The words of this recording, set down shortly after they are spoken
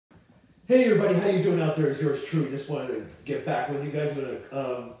Hey everybody, how you doing out there? It's yours truly. Just wanted to get back with you guys.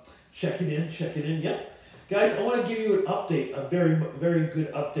 Checking in. Yep, guys, I want to give you an update, a very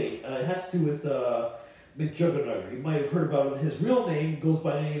good update. It has to do with Mick Juggernaut. You might have heard about him. His real name goes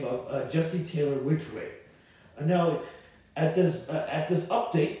by the name of Jesse Taylor Ridgway. Now, at this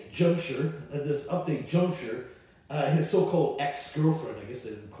update juncture, his so-called ex-girlfriend, I guess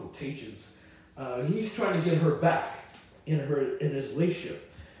in quotations, he's trying to get her back in his relationship.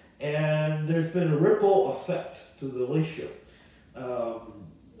 And there's been a ripple effect to the relationship.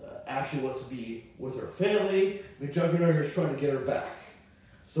 Ashley wants to be with her family. Mick Juggernaut is trying to get her back.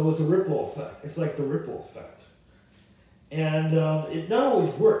 So it's a ripple effect. It's like the ripple effect. And it not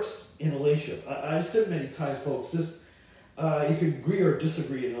always works in a relationship. I've said many times, folks, this you can agree or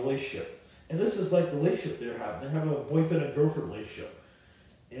disagree in a relationship. And this is like the relationship they're having. They're having a boyfriend and girlfriend relationship.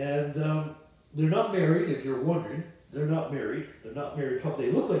 And they're not married, if you're wondering. They're not married. They're not married couple. They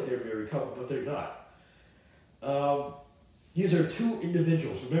look like they're a married couple, but they're not. These are two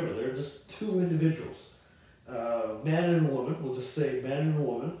individuals. Remember, they're just two individuals. Man and a woman. We'll just say man and a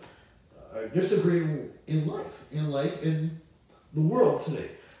woman are disagreeing in the world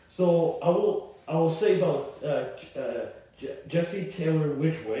today. So I will say about Jesse Taylor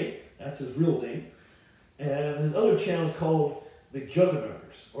Ridgway. That's his real name, and his other channel is called Mick Juggernaut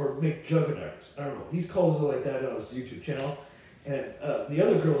or Mick Juggernaut. I don't know. He calls it like that on his YouTube channel. And the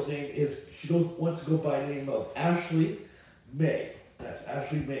other girl's name is, wants to go by the name of Ashley May. That's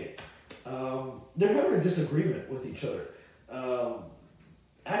Ashley May. They're having a disagreement with each other.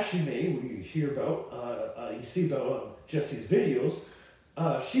 Ashley May, what you hear about, you see about on Jesse's videos,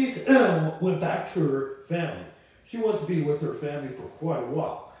 she's went back to her family. She wants to be with her family for quite a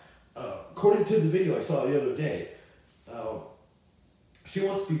while. According to the video I saw the other day, she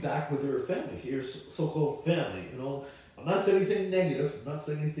wants to be back with her family. Here's so-called family. You know, I'm not saying anything negative. That's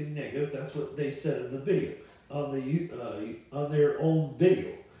what they said in the video, on their own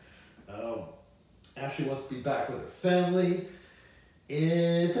video. Ashley wants to be back with her family.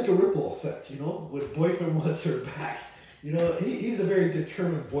 It's like a ripple effect, you know. When boyfriend wants her back, you know, he's a very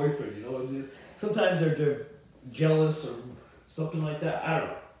determined boyfriend. You know, sometimes they're jealous or something like that. I don't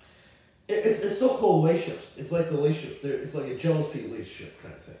know. It's so-called relationships. It's like the relationship. It's like a jealousy relationship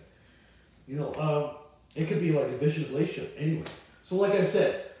kind of thing. You know, it could be like a vicious relationship anyway. So like I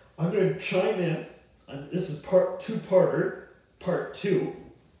said, I'm going to chime in. This is part two of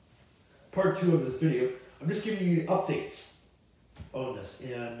this video. I'm just giving you updates on this.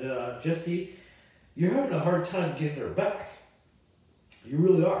 And Jesse, you're having a hard time getting her back. You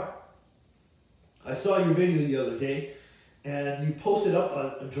really are. I saw your video the other day. And you posted up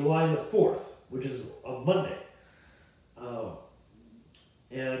on July the 4th, which is a Monday.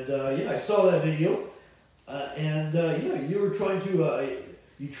 Yeah, I saw that video. Yeah, you were trying to,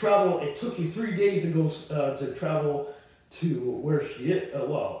 you travel, it took you 3 days to go, to travel to where she is,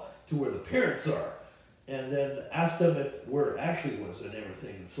 to where the parents are. And then ask them where Ashley was and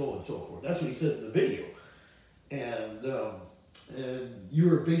everything and so on and so forth. That's what he said in the video. And you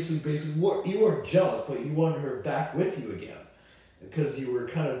were basically, you weren't jealous, but you wanted her back with you again. Because you were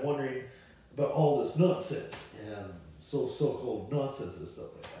kind of wondering about all this nonsense and so-called nonsense and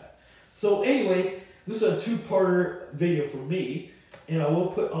stuff like that. So anyway, this is a two-parter video for me, and I will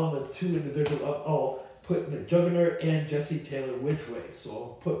put on the two individuals. I'll put Mick Juggernaut and Jesse Taylor Ridgway. So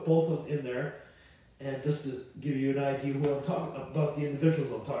I'll put both of them in there, and just to give you an idea who I'm talking about, the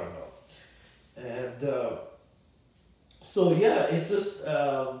individuals I'm talking about. And so yeah, it's just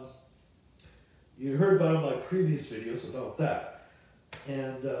you heard about my previous videos about that.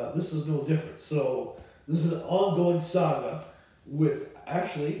 And this is no different. So this is an ongoing saga with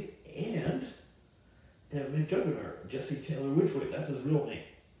Ashley and Mick Juggernaut, Jesse Taylor Ridgway. That's his real name.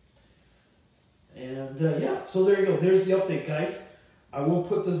 And yeah, so there you go. There's the update, guys. I will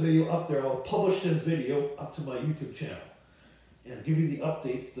put this video up there. I'll publish this video up to my YouTube channel and give you the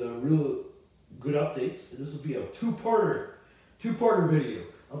updates, the real good updates. And this will be a two-parter video.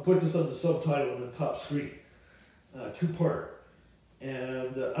 I'll put this on the subtitle on the top screen. Two-parter.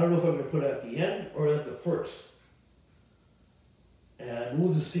 And I don't know if I'm going to put it at the end or at the first. And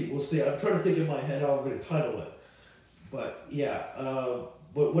we'll just see. We'll see. I'm trying to think in my head how I'm going to title it. But yeah,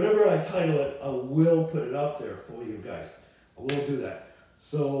 but whatever I title it, I will put it up there for you guys. I will do that.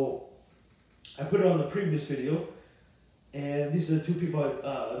 So I put it on the previous video. And these are the two people,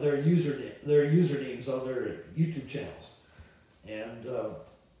 their usernames on their YouTube channels. And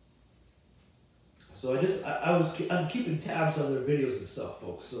so I'm keeping tabs on their videos and stuff,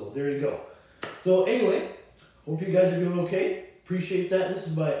 folks. So there you go. So anyway, hope you guys are doing okay. Appreciate that. This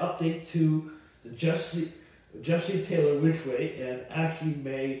is my update to the Jesse Jesse Taylor Whichway and Ashley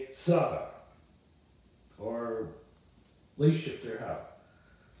May Saga, or Lace Ship Their How.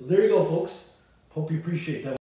 So there you go, folks. Hope you appreciate that.